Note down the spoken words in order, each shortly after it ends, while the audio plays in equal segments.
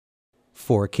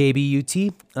For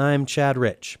KBUT, I'm Chad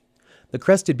Rich. The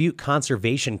Crested Butte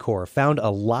Conservation Corps found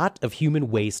a lot of human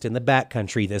waste in the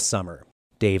backcountry this summer.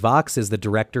 Dave Ox is the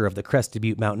director of the Crested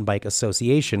Butte Mountain Bike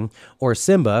Association, or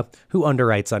SIMBA, who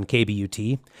underwrites on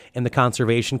KBUT, and the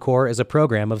Conservation Corps is a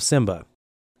program of SIMBA.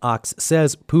 Ox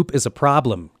says poop is a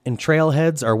problem, and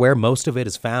trailheads are where most of it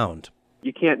is found.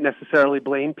 You can't necessarily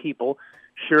blame people.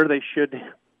 Sure, they should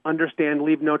understand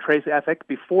leave no trace ethic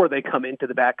before they come into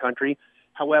the backcountry.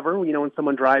 However, when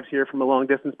someone drives here from a long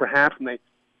distance perhaps, and they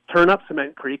turn up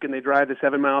Cement Creek and they drive the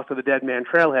 7 miles to the Dead Man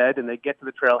Trailhead, and they get to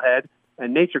the trailhead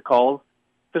and nature calls,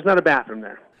 there's not a bathroom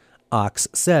there. Ox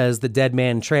says the Dead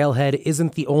Man Trailhead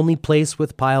isn't the only place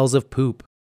with piles of poop.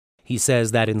 He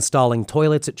says that installing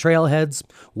toilets at trailheads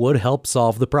would help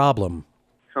solve the problem.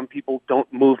 Some people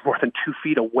don't move more than 2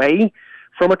 feet away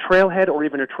from a trailhead or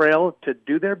even a trail to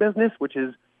do their business, which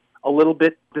is a little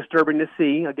bit disturbing to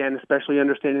see. Again, especially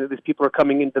understanding that these people are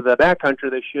coming into the backcountry,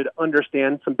 they should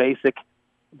understand some basic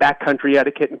backcountry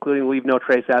etiquette, including leave no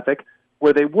trace ethic,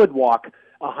 where they would walk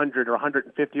 100 or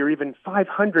 150 or even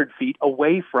 500 feet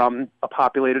away from a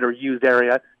populated or used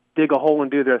area, dig a hole and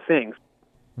do their things.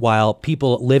 While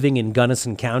people living in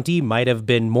Gunnison County might have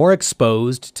been more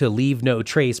exposed to leave no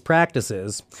trace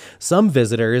practices, some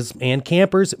visitors and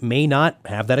campers may not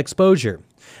have that exposure.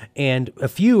 And a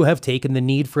few have taken the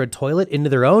need for a toilet into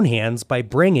their own hands by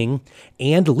bringing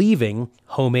and leaving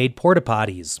homemade porta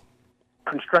potties.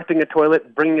 Constructing a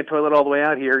toilet, bringing a toilet all the way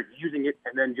out here, using it,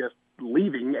 and then just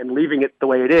leaving it the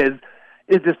way it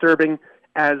is disturbing,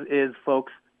 as is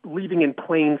folks leaving in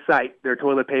plain sight their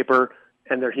toilet paper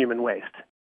and their human waste.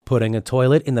 Putting a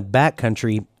toilet in the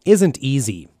backcountry isn't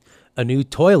easy. A new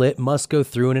toilet must go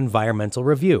through an environmental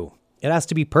review. It has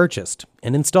to be purchased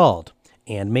and installed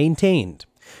and maintained.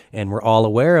 And we're all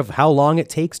aware of how long it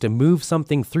takes to move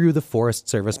something through the Forest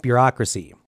Service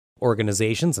bureaucracy.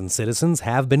 Organizations and citizens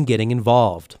have been getting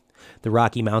involved. The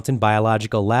Rocky Mountain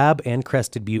Biological Lab and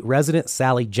Crested Butte resident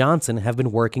Sally Johnson have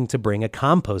been working to bring a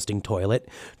composting toilet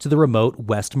to the remote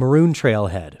West Maroon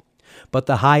Trailhead. But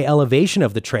the high elevation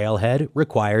of the trailhead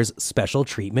requires special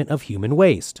treatment of human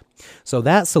waste. So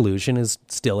that solution is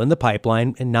still in the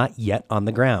pipeline and not yet on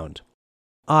the ground.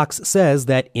 Ox says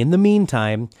that in the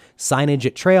meantime, signage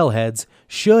at trailheads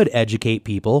should educate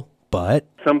people, but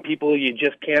some people you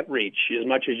just can't reach as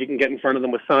much as you can get in front of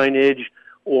them with signage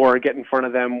or get in front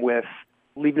of them with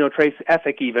leave no trace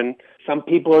ethic even. Some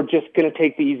people are just going to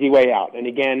take the easy way out. And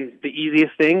again, the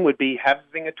easiest thing would be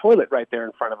having a toilet right there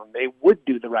in front of them. They would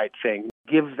do the right thing.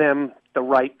 Give them the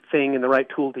right thing and the right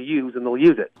tool to use, and they'll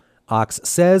use it. Ox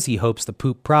says he hopes the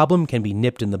poop problem can be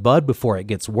nipped in the bud before it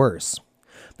gets worse.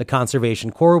 The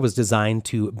Conservation Corps was designed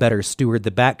to better steward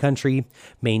the backcountry,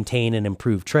 maintain and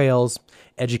improve trails,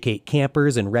 educate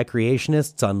campers and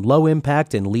recreationists on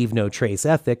low-impact and leave-no-trace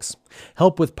ethics,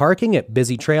 help with parking at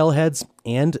busy trailheads,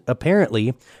 and,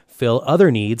 apparently, fill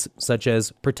other needs, such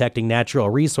as protecting natural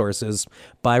resources,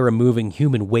 by removing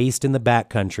human waste in the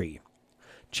backcountry.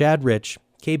 Chad Rich,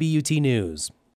 KBUT News.